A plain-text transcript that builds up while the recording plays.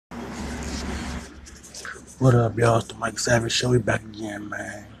What up, y'all? It's the Mike Savage Show. We back again,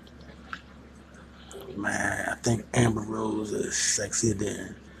 man. Man, I think Amber Rose is sexier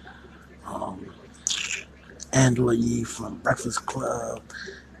than um, Angela Yee from Breakfast Club.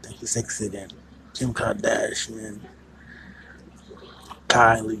 I think she's sexier than Kim Kardashian,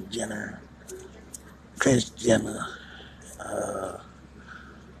 Kylie Jenner, Kris Jenner, uh,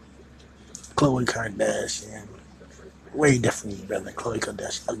 Khloe Kardashian. Way definitely better than Khloe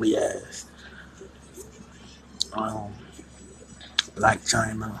Kardashian. Ugly ass. Um, Black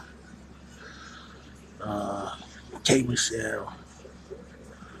China, uh, K Michelle.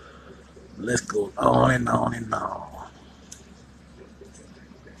 Let's go on and on and on.